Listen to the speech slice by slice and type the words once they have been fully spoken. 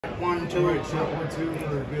1, 2. All right, check 1, 2.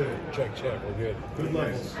 We're good. Check, we're good. Good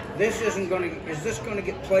levels. This isn't gonna. Is this gonna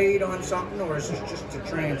get played on something, or is this just to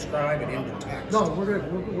transcribe it into text? No, we're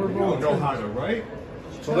good. We're You rolling. don't know how to write?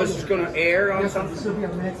 So this is gonna air on Yes, something. this will be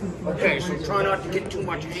a maximum. Okay, so try not to get too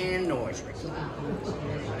much hand noise.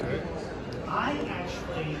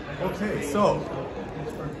 Okay, so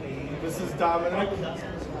this is Dominic.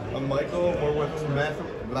 I'm Michael. We're with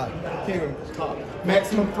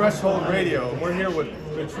Maximum Threshold Radio, and we're here with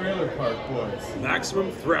the Trailer Park Boys.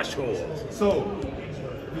 Maximum threshold. So,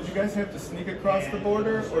 did you guys have to sneak across the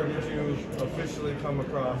border, or did you officially come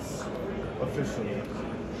across officially?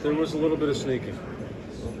 There was a little bit of sneaking.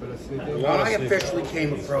 A little bit of sneaking? I officially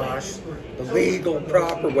came across the legal,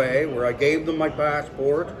 proper way, where I gave them my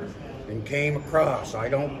passport and came across. I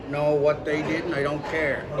don't know what they did, and I don't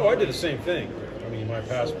care. Oh, I did the same thing. I mean, my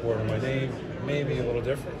passport and my name may be a little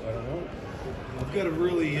different. I don't know. I've got a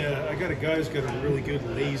really, I got a guy who's got a really good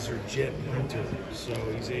laser jet printer, so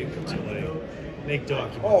he's able to like make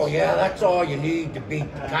documents. Oh yeah, that's all you need to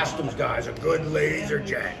beat the customs guys, a good laser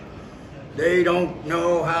jet. They don't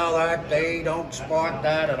know how that, they don't spot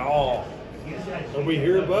that at all. Are we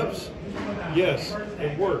here, Bubs? Yes,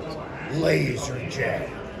 it worked. Laser jet.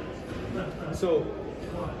 So,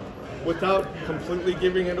 without completely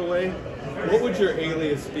giving it away, what would your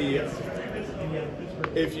alias be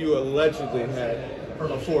if you allegedly had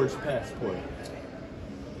a forged passport?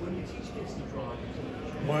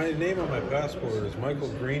 My name on my passport is Michael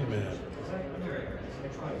Greenman.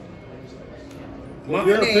 My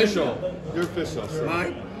You're name- official. You're official, sir.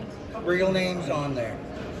 My real name's on there,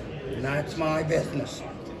 and that's my business.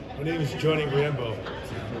 My name is Johnny Rambo.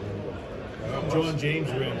 John James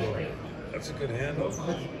Rambo. That's a good handle.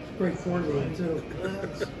 Great formula too.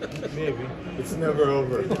 Maybe. It's never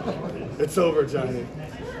over. It's over, Johnny.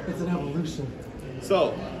 It's an evolution.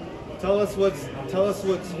 So, tell us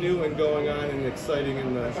what's new and going on and exciting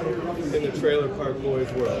in the Trailer Park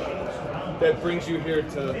Boys world that brings you here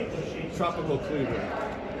to tropical Cleveland.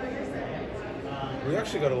 We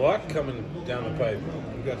actually got a lot coming down the pipe.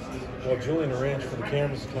 We got, well, Julian arranged for the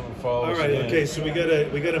cameras to come and follow All us. right. again. Okay. So we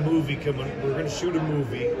got a movie coming. We're gonna shoot a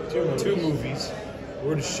movie. Two movies.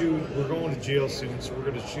 We're gonna shoot. We're going to jail soon, so we're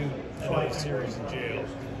gonna shoot another series in jail.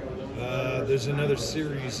 There's another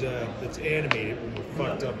series that's animated when we're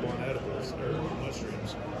fucked up on edibles or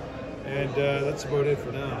mushrooms, and that's about it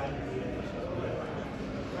for now.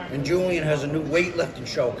 And Julian has a new weightlifting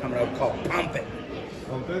show coming out called Pump It.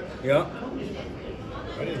 Pump it? Yeah.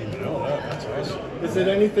 I didn't even know that. That's awesome. Is it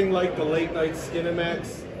anything like the late night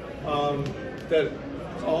Skinemax that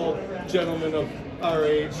all gentlemen of our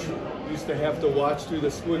age used to have to watch through the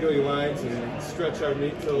squiggly lines and stretch our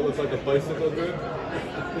meat till it looked like a bicycle grid?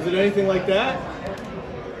 Is it anything like that?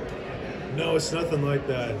 No, it's nothing like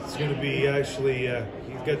that. It's going to be actually,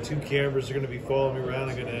 he's got 2 cameras. They're going to be following me around.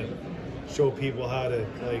 I'm going to show people how to,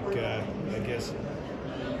 like, I guess,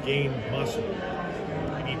 gain muscle.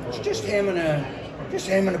 It's just him and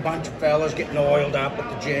a bunch of fellas getting oiled up at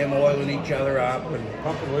the gym, oiling each other up, and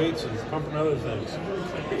Pumping weights and pumping other things.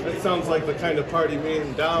 That sounds like the kind of party me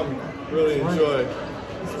and Dom really enjoyed,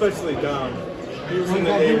 especially Dom. He was in the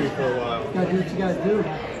Navy for a while. Gotta do what you gotta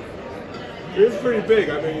do. It was pretty big.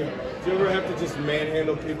 I mean, do you ever have to just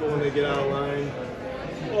manhandle people when they get out of line?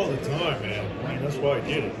 All the time, man. I mean, that's why I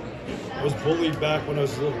did it. I was bullied back when I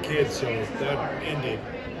was a little kid, so that ended.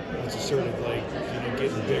 It's just sort of like,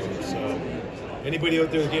 getting bigger. So anybody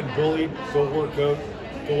out there getting bullied, go work out,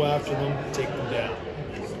 go after them, take them down.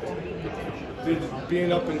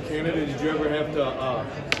 Being up in Canada, did you ever have to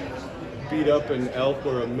beat up an elk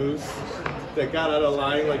or a moose that got out of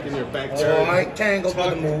line, like in your backyard? so I tangled with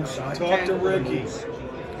a moose. Talk to Ricky.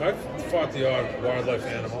 I've fought the odd wildlife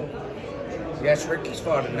animal. Yes, Ricky's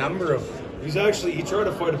fought a number of. He tried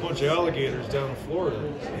to fight a bunch of alligators down in Florida.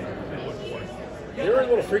 They were a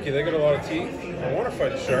little freaky. They got a lot of teeth. I want to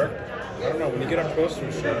fight a shark. I don't know. When you get up close to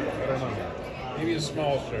a shark, I don't know. Maybe a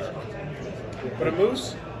small shark. But a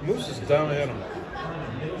moose is a dumb animal.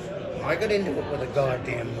 I got into it with a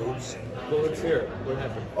goddamn moose. Well, let's hear it. What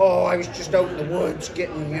happened? Oh, I was just out in the woods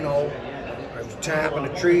getting, I was tapping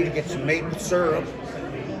a tree to get some maple syrup,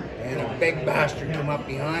 and a big bastard came up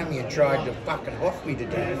behind me and tried to fucking hoof me to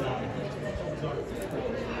death.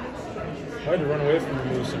 I had to run away from the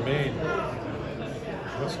moose in Maine.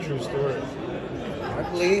 That's a true story. I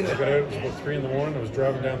believe I it. got out, it was about 3 in the morning. I was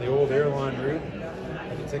driving down the old airline route. I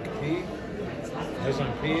had to take a pee. As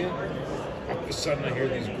I'm peeing, all of a sudden I hear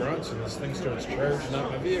these grunts and this thing starts charging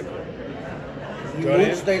up my vehicle. Got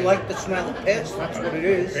Moose, in. they like the smell of piss, that's what it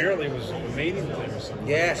is. Apparently it was a mating thing or something.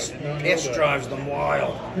 Yes, I did not know piss that. drives them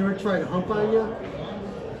wild. You ever try to hump on you?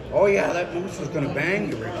 Oh yeah, that moose was gonna bang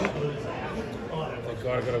you, Ricky. Thank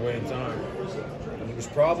God I got away in time. He was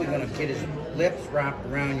probably gonna get his lips wrapped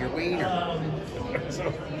around your wiener. So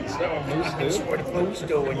a moose That's do? what a moose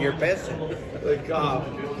do when you're pissing. Like,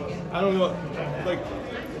 I don't know, like,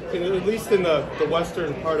 at least in the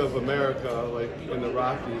western part of America, like in the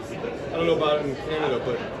Rockies, I don't know about it in Canada,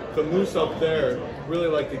 but the moose up there really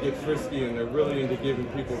like to get frisky and they're really into giving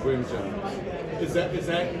people rim jobs. Is that the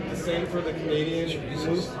same for the Canadian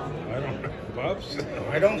moose? I don't know. Bubs?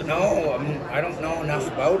 I don't know. I mean, I don't know enough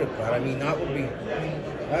about it, but I mean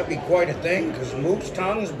that'd be quite a thing because moose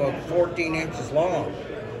tongue's about 14 inches long,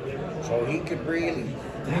 so he could really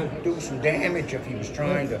do some damage if he was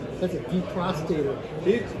trying to. That's a deep prostator.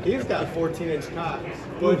 He's got 14-inch cock,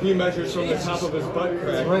 but he measures from the top of his butt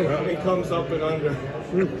crack Right. and comes up and under.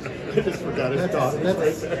 I just forgot his dog.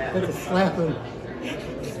 That's a slapping.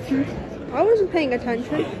 I wasn't paying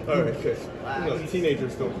attention. All right, good. You know,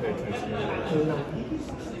 teenagers don't pay attention.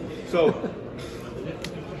 So,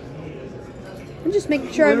 I'm just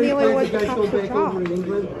making sure I'm the only one You who guys go talks for back over job. to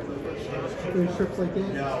England? Doing trips like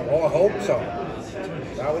that? Oh, I hope so.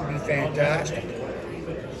 That would be fantastic.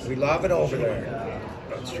 We love it over there.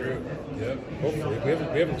 That's true. Yeah, hopefully.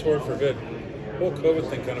 We haven't toured for a bit. The whole COVID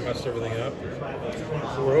thing kind of messed everything up.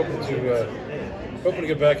 So we're hoping to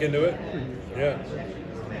get back into it. Yeah.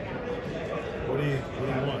 What do you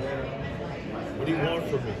want? What do you want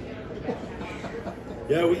from me?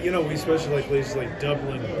 Yeah, we especially like places like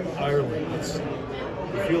Dublin, Ireland.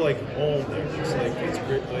 We feel like home there. It's a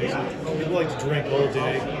great place. People like to drink all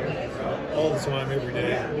day, all the time, every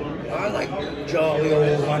day. I like jolly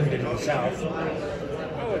old London myself.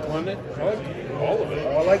 I like London. I like all of it.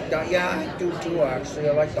 Oh, I like that. Yeah, I do too, actually.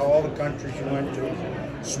 I liked all the countries you went to.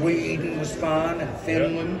 Sweden was fun, and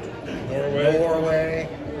Finland, Norway,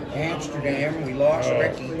 Amsterdam. We lost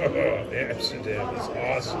Ricky. Amsterdam is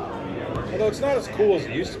awesome. Although it's not as cool as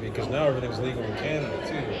it used to be because now everything's legal in Canada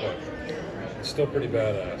too, but it's still pretty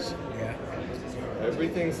badass. Yeah.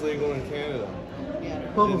 everything's legal in Canada.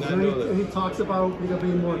 Bubbles, Did not know that. any talks about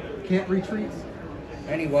being more cat retreats?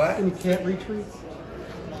 Any what? Any cat retreats?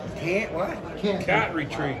 Can't what? Cat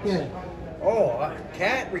retreats. Yeah. Oh,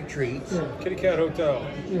 cat retreats. Yeah. Kitty Cat Hotel.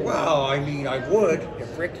 Yeah. Well, I mean, I would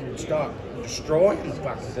if Ricky would stop destroying the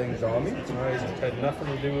fucking things on me. It's had nothing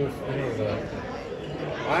to do with any of that.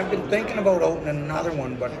 I've been thinking about opening another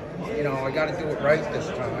one, but you know, I got to do it right this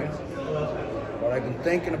time. But I've been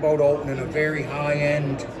thinking about opening a very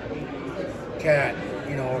high-end cat,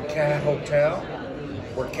 a cat hotel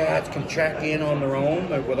where cats can check in on their own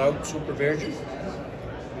without supervision.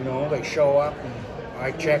 You know, they show up and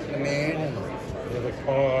I check them in, and They have like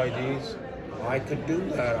paw IDs. I could do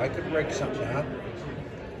that. I could rig something up.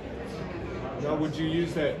 Now, would you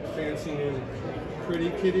use that fancy new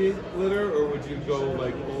pretty kitty litter, or would you go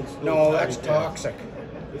like old school? No, that's tabby cat? toxic.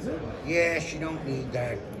 Is it? Yes, you don't need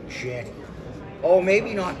that shit. Oh,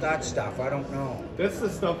 maybe not that stuff. I don't know. That's the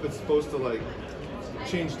stuff that's supposed to like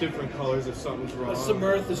change different colors if something's wrong. That's the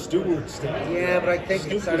Martha Stewart stuff. Yeah, but I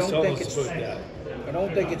think it's. I Snoopers don't tell think us it's. about that. I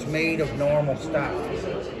don't think it's made of normal stuff.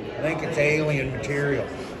 I think it's alien material.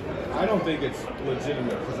 I don't think it's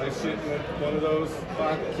legitimate because I shit in one of those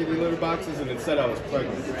kitty litter boxes and it said I was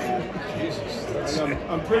pregnant. Jesus. That's, And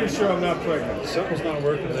I'm pretty sure I'm not pregnant. something's not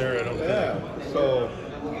working there, I don't Yeah. think. So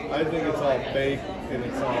I think it's all fake and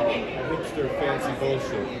it's all hipster fancy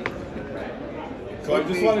bullshit. So I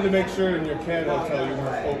just wanted to make sure in your cat hotel you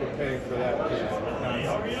weren't overpaying for that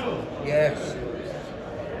nonsense. Yes.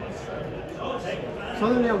 So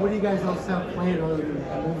other than that, what do you guys else have planned other than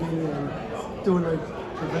moving and doing like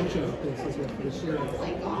convention things for this year?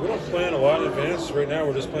 We don't plan a lot in advance. Right now,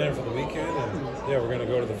 we're just planning for the weekend, and yeah, we're going to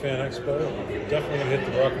go to the Fan Expo. Definitely going to hit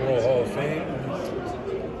the Rock and Roll Hall of Fame.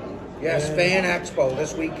 Yes, Fan Expo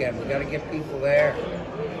this weekend. We got to get people there.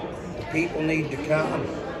 The people need to come.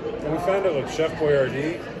 And we found out like Chef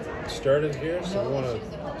Boyardee started here, so we want to.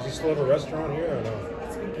 Does he still have a restaurant here or no?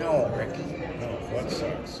 No, Ricky. No, that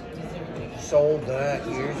sucks. Sold that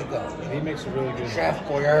years ago. And he makes a really good. Chef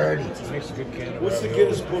Boyardee. He makes a good can of What's the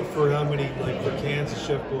ravioli. Guinness book for how many, like, for cans of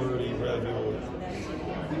Chef Boyardee ravioli?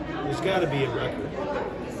 There's got to be a record.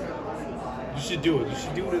 You should do it. You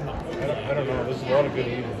should do it in the. I don't know. There's a lot of good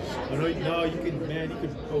eaters. No, you could, man.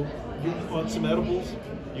 You on some edibles.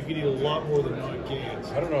 You could eat a lot more than 9 cans.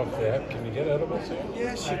 I don't know if they have. Can you get edibles here?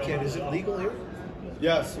 Yes, you can. Is it legal here?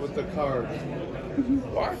 Yes, with the card.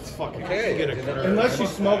 What? Fucking Okay. get a card. Unless you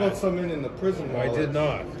smuggled some in the prison I wallet. did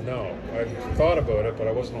not. No, I thought about it, but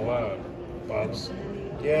I wasn't allowed. Bubs.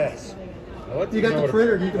 Yes. I like to You know got the what a-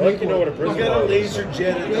 printer. You can I like make to know one. what a prison We got a bar is. laser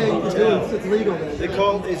jet at the Yeah, you can do hotel. it. It's legal then.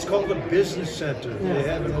 It's called a business center. They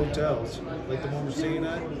have in hotels, like the one we're staying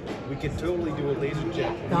at. We can totally do a laser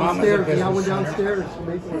jet. Downstairs, business yeah, one center. downstairs.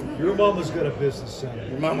 Make one. Your mama's got a business center.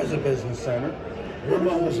 Your mama's a business center. Your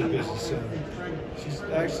mama's a business center. She's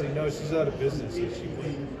actually no, she's out of business. She's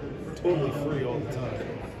totally free all the time.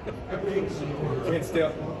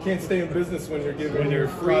 Can't stay in business when you're giving When your you're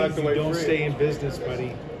free, product you away don't free. stay in business,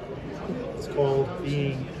 buddy. It's called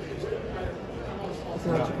being. It's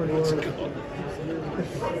an entrepreneur.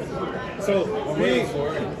 So,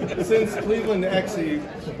 since Cleveland actually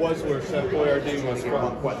was where Chef Boyardee was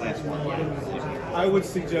from, I would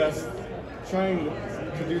suggest trying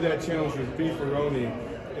to do that challenge with beefaroni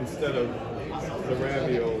instead of the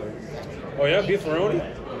ravioli. Oh yeah, beefaroni?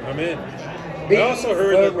 I'm in. I also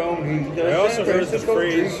heard that the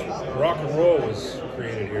phrase rock and roll was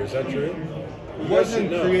created here. Is that true? It wasn't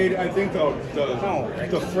created. I think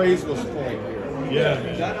the phrase was coined here. Yeah.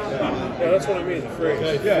 Yeah, that's what I mean, the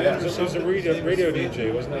phrase. Yeah. So it was a radio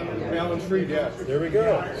DJ, wasn't it? Alan Freed, yeah. There we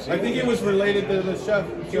go. I think it was related to the chef.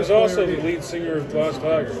 He was also the lead singer of Glass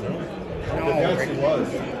Tiger, no? Yes, he was.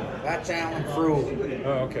 That's Alan Frew. Oh,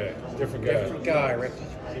 okay. Different guy. Different guy, Ricky.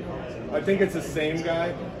 I think it's the same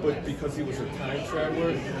guy, but because he was a time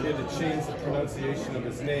traveler, he had to change the pronunciation of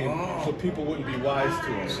his name so people wouldn't be wise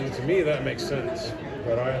to him. See, to me that makes sense,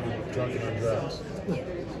 but I am drunk and on drugs.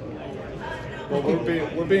 Well,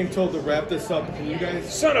 we're being told to wrap this up. Can you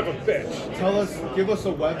guys Son of a bitch! give us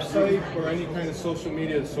a website or any kind of social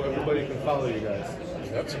media so everybody can follow you guys?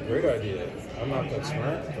 That's a great idea. I'm not that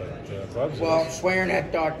smart, but Bubs Well, is.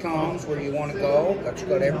 swearnet.com is where you want to go. That's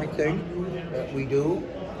got everything that we do.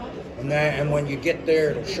 And when you get there,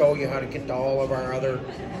 it'll show you how to get to all of our other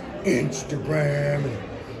Instagram and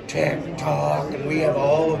TikTok, and we have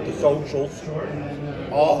all of the socials,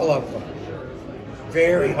 all of them.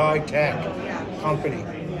 Very high tech company.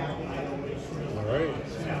 All right.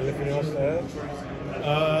 Anything else to add?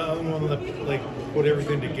 I want to put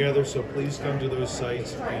everything together, so please come to those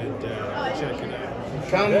sites and check it out.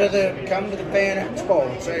 Come to the Fan Expo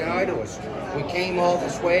and say hi to us. We came all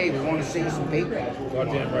this way. We want to see some people.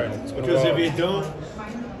 Goddamn right. It's been a Because while. if you don't,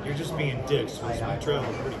 you're just being dicks. We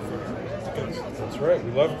travel pretty far. That's right.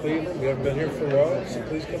 We love Cleveland. We haven't been here for a while, so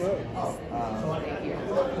please come out.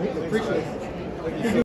 Appreciate it.